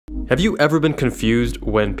Have you ever been confused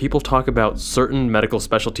when people talk about certain medical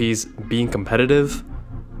specialties being competitive?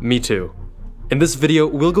 Me too. In this video,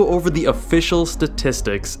 we'll go over the official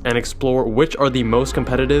statistics and explore which are the most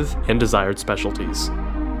competitive and desired specialties.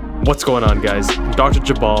 What's going on, guys? Dr.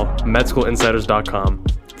 Jabal, MedSchoolInsiders.com.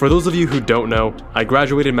 For those of you who don't know, I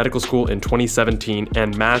graduated medical school in 2017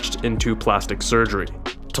 and matched into plastic surgery.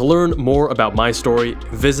 To learn more about my story,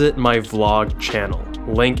 visit my vlog channel,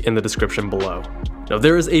 link in the description below. Now,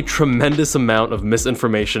 there is a tremendous amount of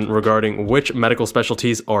misinformation regarding which medical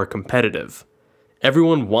specialties are competitive.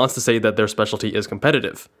 Everyone wants to say that their specialty is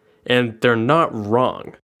competitive, and they're not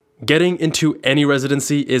wrong. Getting into any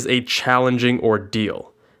residency is a challenging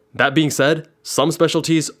ordeal. That being said, some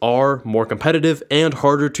specialties are more competitive and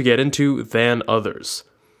harder to get into than others.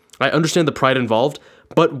 I understand the pride involved,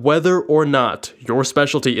 but whether or not your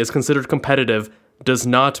specialty is considered competitive does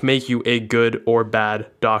not make you a good or bad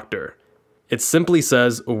doctor. It simply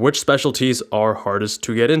says which specialties are hardest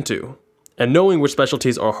to get into. And knowing which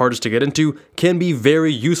specialties are hardest to get into can be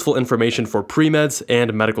very useful information for pre-meds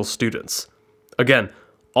and medical students. Again,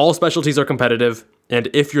 all specialties are competitive, and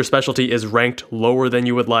if your specialty is ranked lower than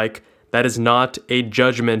you would like, that is not a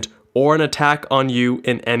judgment or an attack on you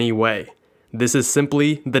in any way. This is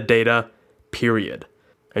simply the data, period.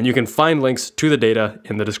 And you can find links to the data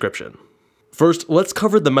in the description. First, let's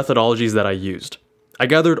cover the methodologies that I used. I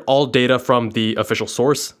gathered all data from the official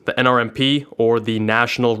source, the NRMP, or the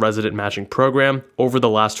National Resident Matching Program, over the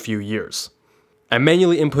last few years. I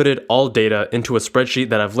manually inputted all data into a spreadsheet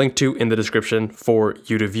that I've linked to in the description for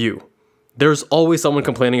you to view. There's always someone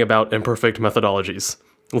complaining about imperfect methodologies.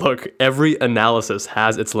 Look, every analysis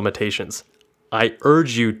has its limitations. I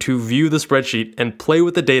urge you to view the spreadsheet and play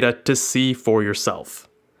with the data to see for yourself.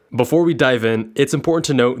 Before we dive in, it's important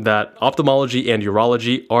to note that ophthalmology and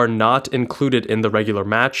urology are not included in the regular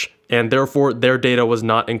match, and therefore their data was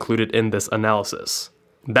not included in this analysis.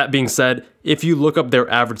 That being said, if you look up their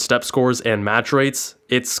average step scores and match rates,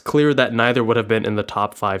 it's clear that neither would have been in the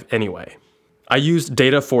top 5 anyway. I used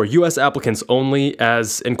data for US applicants only,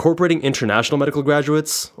 as incorporating international medical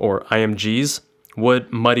graduates, or IMGs,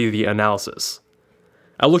 would muddy the analysis.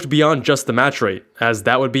 I looked beyond just the match rate, as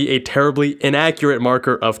that would be a terribly inaccurate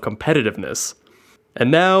marker of competitiveness.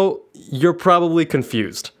 And now, you're probably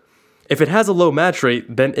confused. If it has a low match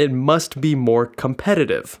rate, then it must be more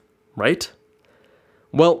competitive, right?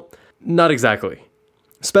 Well, not exactly.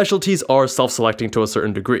 Specialties are self-selecting to a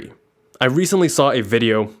certain degree. I recently saw a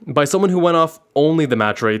video by someone who went off only the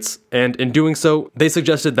match rates, and in doing so, they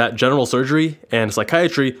suggested that general surgery and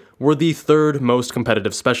psychiatry were the third most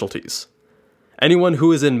competitive specialties. Anyone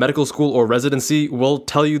who is in medical school or residency will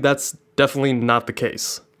tell you that's definitely not the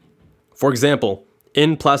case. For example,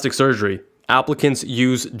 in plastic surgery, applicants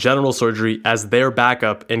use general surgery as their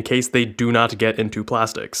backup in case they do not get into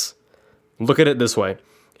plastics. Look at it this way.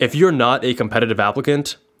 If you're not a competitive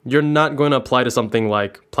applicant, you're not going to apply to something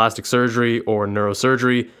like plastic surgery or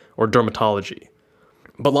neurosurgery or dermatology.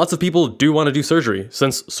 But lots of people do want to do surgery,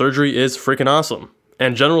 since surgery is freaking awesome,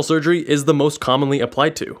 and general surgery is the most commonly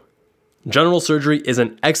applied to. General surgery is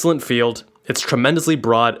an excellent field, it's tremendously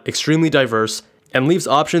broad, extremely diverse, and leaves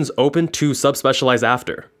options open to subspecialize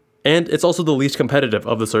after. And it's also the least competitive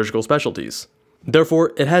of the surgical specialties.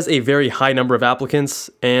 Therefore, it has a very high number of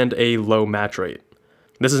applicants and a low match rate.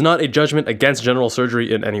 This is not a judgment against general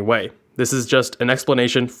surgery in any way. This is just an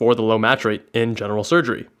explanation for the low match rate in general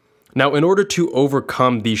surgery. Now, in order to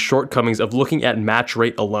overcome the shortcomings of looking at match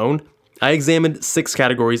rate alone, I examined 6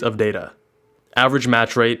 categories of data: average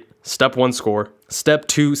match rate, Step 1 score, Step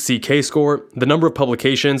 2 CK score, the number of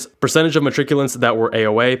publications, percentage of matriculants that were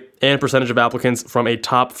AOA, and percentage of applicants from a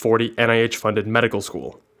top 40 NIH-funded medical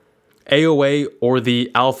school. AOA, or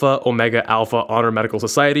the Alpha Omega Alpha Honor Medical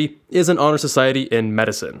Society, is an honor society in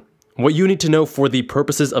medicine. What you need to know for the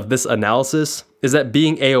purposes of this analysis is that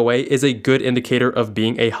being AOA is a good indicator of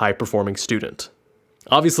being a high-performing student.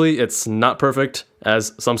 Obviously, it's not perfect,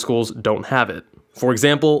 as some schools don't have it. For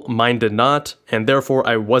example, mine did not, and therefore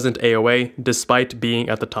I wasn't AOA despite being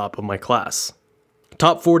at the top of my class.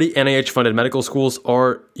 Top 40 NIH-funded medical schools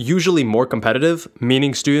are usually more competitive,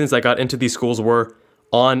 meaning students that got into these schools were,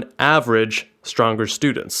 on average, stronger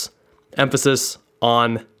students. Emphasis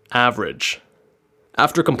on average.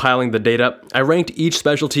 After compiling the data, I ranked each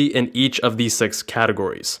specialty in each of these 6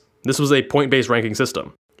 categories. This was a point-based ranking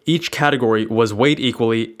system. Each category was weighed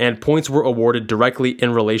equally, and points were awarded directly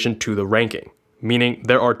in relation to the ranking. Meaning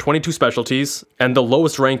there are 22 specialties, and the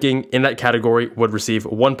lowest ranking in that category would receive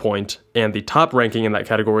 1 point, and the top ranking in that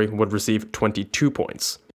category would receive 22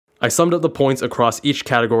 points. I summed up the points across each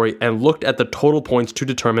category and looked at the total points to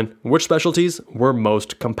determine which specialties were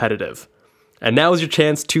most competitive. And now is your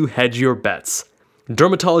chance to hedge your bets.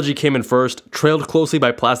 Dermatology came in first, trailed closely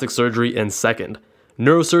by plastic surgery in second.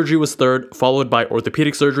 Neurosurgery was third, followed by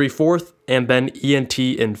orthopedic surgery fourth, and then ENT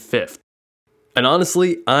in fifth. And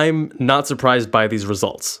honestly, I'm not surprised by these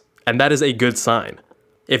results, and that is a good sign.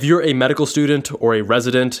 If you're a medical student or a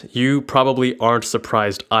resident, you probably aren't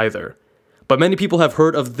surprised either. But many people have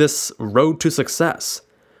heard of this road to success.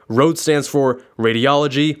 ROAD stands for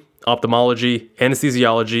radiology, ophthalmology,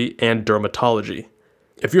 anesthesiology, and dermatology.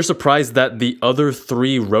 If you're surprised that the other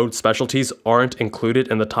 3 ROAD specialties aren't included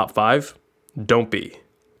in the top 5, don't be.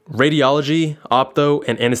 Radiology, optho,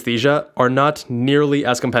 and anesthesia are not nearly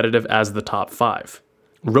as competitive as the top 5.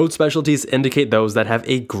 ROAD specialties indicate those that have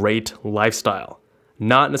a great lifestyle,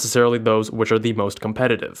 not necessarily those which are the most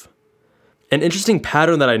competitive. An interesting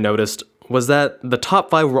pattern that I noticed was that the top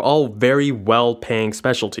 5 were all very well-paying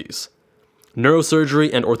specialties.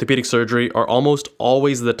 Neurosurgery and orthopedic surgery are almost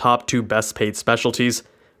always the top 2 best-paid specialties,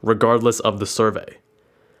 regardless of the survey.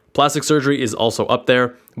 Plastic surgery is also up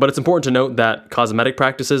there, but it's important to note that cosmetic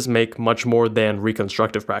practices make much more than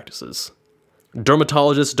reconstructive practices.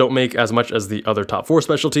 Dermatologists don't make as much as the other top 4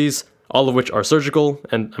 specialties, all of which are surgical,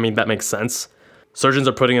 and I mean, that makes sense. Surgeons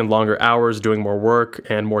are putting in longer hours, doing more work,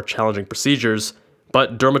 and more challenging procedures,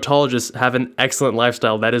 but dermatologists have an excellent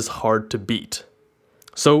lifestyle that is hard to beat.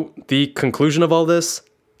 So, the conclusion of all this?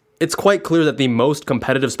 It's quite clear that the most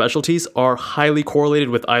competitive specialties are highly correlated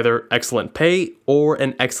with either excellent pay or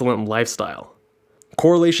an excellent lifestyle.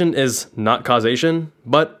 Correlation is not causation,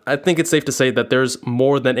 but I think it's safe to say that there's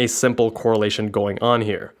more than a simple correlation going on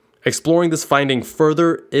here. Exploring this finding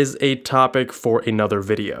further is a topic for another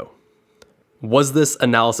video. Was this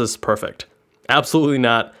analysis perfect? Absolutely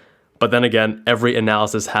not, but then again, every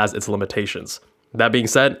analysis has its limitations. That being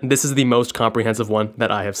said, this is the most comprehensive one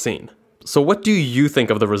that I have seen. So what do you think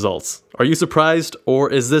of the results? Are you surprised,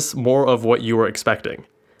 or is this more of what you were expecting?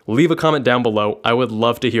 Leave a comment down below, I would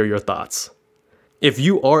love to hear your thoughts. If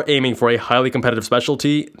you are aiming for a highly competitive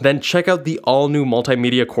specialty, then check out the all-new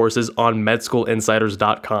multimedia courses on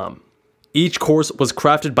medschoolinsiders.com. Each course was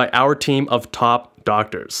crafted by our team of top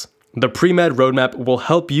doctors. The Premed roadmap will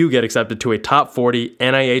help you get accepted to a top 40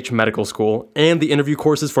 NIH medical school, and the interview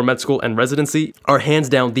courses for med school and residency are hands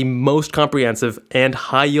down the most comprehensive and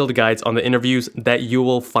high-yield guides on the interviews that you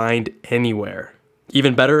will find anywhere.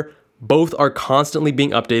 Even better, both are constantly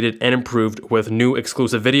being updated and improved with new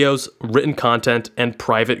exclusive videos, written content, and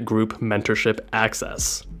private group mentorship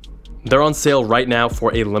access. They're on sale right now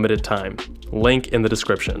for a limited time. Link in the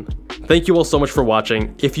description. Thank you all so much for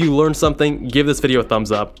watching. If you learned something, give this video a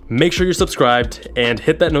thumbs up. Make sure you're subscribed and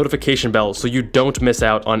hit that notification bell so you don't miss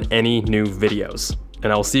out on any new videos.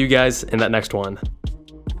 And I will see you guys in that next one.